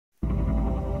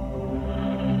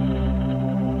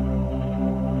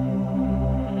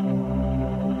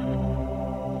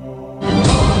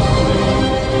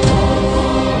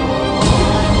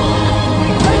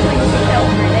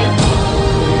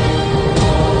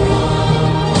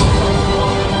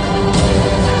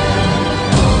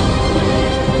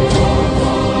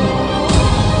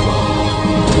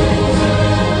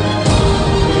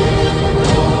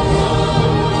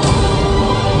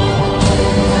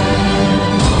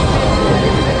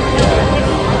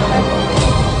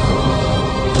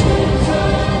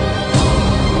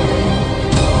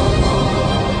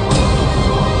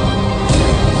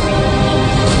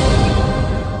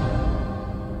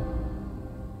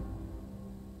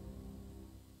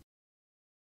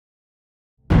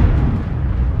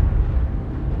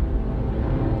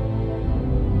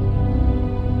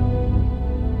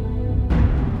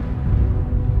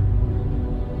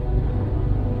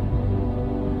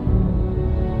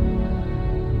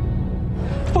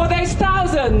for those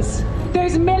thousands,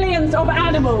 those millions of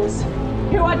animals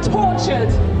who are tortured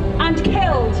and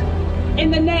killed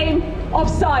in the name of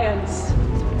science.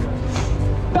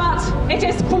 But it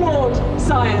is flawed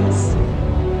science.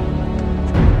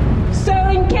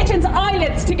 Sewing kittens'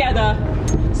 eyelids together,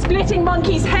 splitting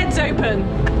monkeys' heads open,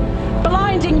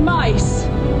 blinding mice,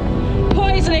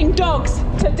 poisoning dogs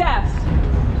to death,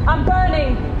 and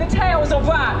burning the tails of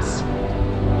rats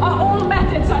are all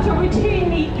methods that are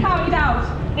routinely carried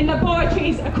out in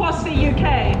laboratories across the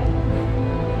UK.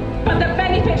 But the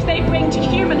benefit they bring to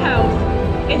human health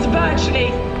is virtually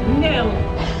nil.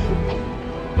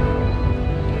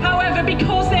 However,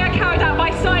 because they are carried out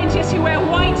by scientists who wear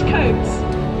white coats,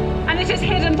 and it is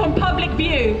hidden from public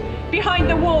view behind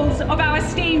the walls of our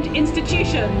esteemed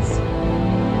institutions,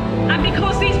 and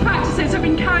because these practices have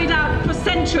been carried out for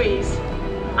centuries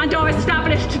and are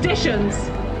established traditions,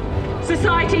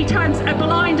 society turns a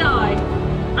blind eye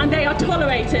and they are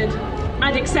tolerated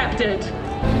and accepted.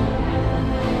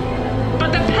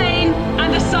 But the pain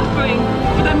and the suffering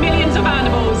for the millions of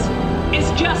animals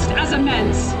is just as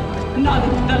immense,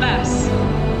 nonetheless.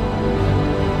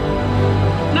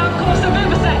 Now, of course, the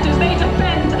vivisectors, they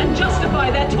defend and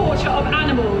justify their torture of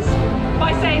animals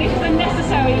by saying it is a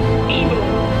necessary evil.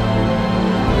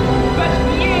 But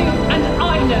you and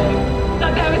I know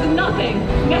that there is nothing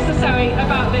necessary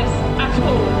about this at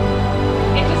all.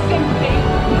 It is simply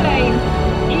plain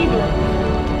evil.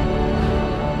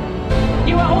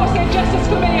 You are also just as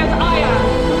familiar as I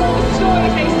am with all the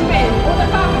stories they spin, all the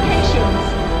fabrications,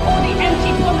 all the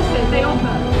empty promises they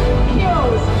offer,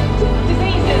 cures to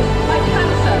diseases like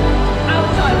cancer,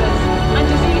 Alzheimer's, and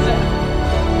diseases.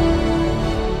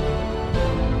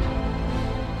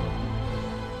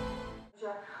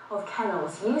 Of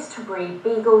kennels used to breed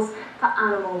beagles for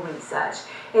animal research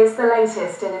is the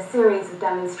latest in a series of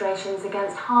demonstrations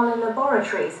against Harlan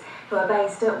laboratories, who are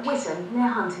based at Witton near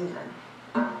Huntingdon.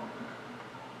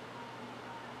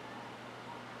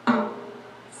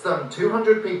 Some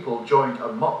 200 people joined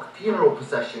a mock funeral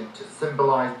procession to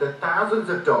symbolise the thousands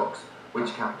of dogs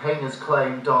which campaigners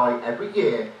claim die every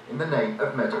year in the name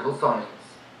of medical science.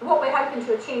 What we're hoping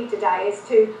to achieve today is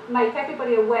to make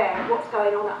everybody aware of what's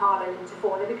going on at Harlan and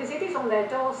Taforna, because it is on their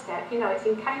doorstep. You know, it's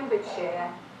in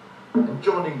Cambridgeshire. And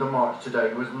joining the march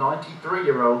today was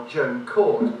 93-year-old Joan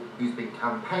Court, who's been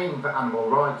campaigning for animal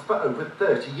rights for over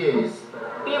 30 years.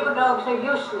 Beagle dogs are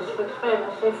useless for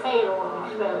experiments. They fail all the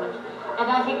experiments. And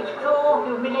I think it's cruel,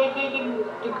 humiliating,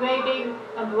 degrading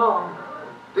and wrong.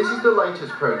 This is the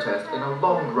latest protest in a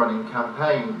long-running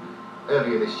campaign.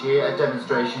 Earlier this year, a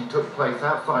demonstration took place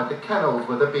outside the kennels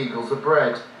where the beagles are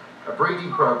bred, a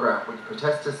breeding programme which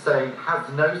protesters say has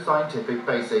no scientific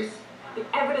basis. The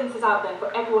evidence is out there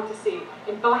for everyone to see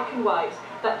in black and white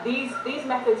that these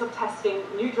methods of testing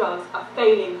new drugs are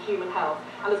failing human health,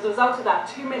 and as a result of that,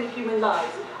 too many human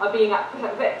lives are being put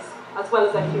at risk, as well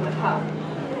as their human health.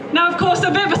 Now, of course, the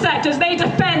vivisectors, they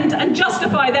defend and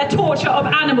justify their torture of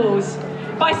animals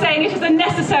by saying it is a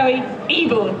necessary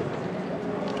evil.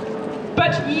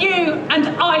 But you and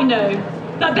I know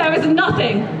that there is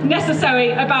nothing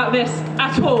necessary about this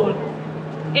at all.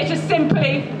 It is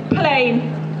simply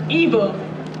plain evil.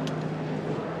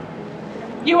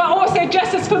 You are also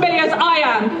just as familiar as I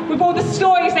am with all the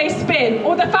stories they spin,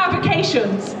 all the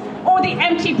fabrications, all the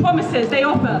empty promises they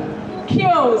offer,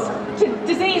 cures to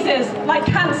diseases like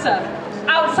cancer,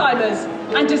 Alzheimer's,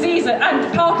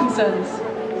 and Parkinson's.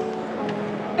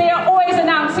 They are always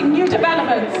announcing new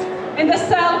developments in the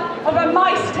cell of a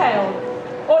mice tail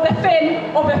or the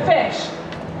fin of a fish.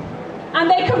 And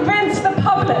they convince the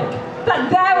public that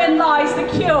therein lies the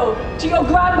cure to your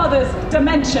grandmother's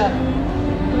dementia.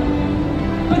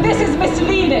 But this is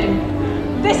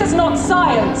misleading. This is not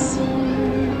science.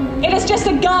 It is just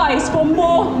a guise for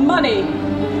more money,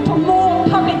 for more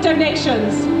public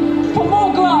donations, for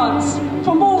more grants,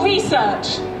 for more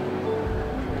research.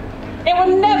 It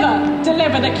will never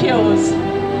deliver the cures.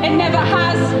 It never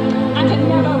has, and it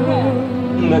never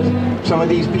will. That some of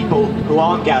these people who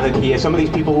aren't gathered here, some of these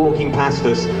people walking past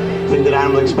us, think that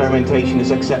animal experimentation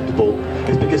is acceptable.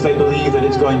 It's because they believe that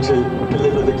it's going to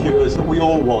deliver the cures that we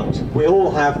all want. We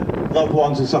all have loved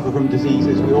ones who suffer from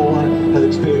diseases. We all have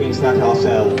experienced that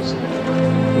ourselves.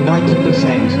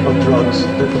 90% of drugs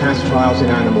that pass trials in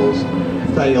animals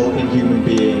fail in human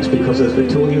beings because, as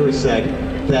Victoria has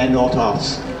said, they're not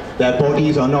us. Their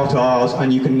bodies are not ours,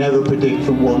 and you can never predict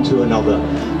from one to another.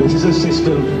 This is a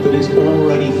system that is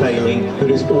already failing, that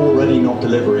is already not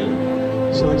delivering.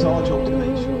 So it's our job to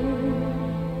make sure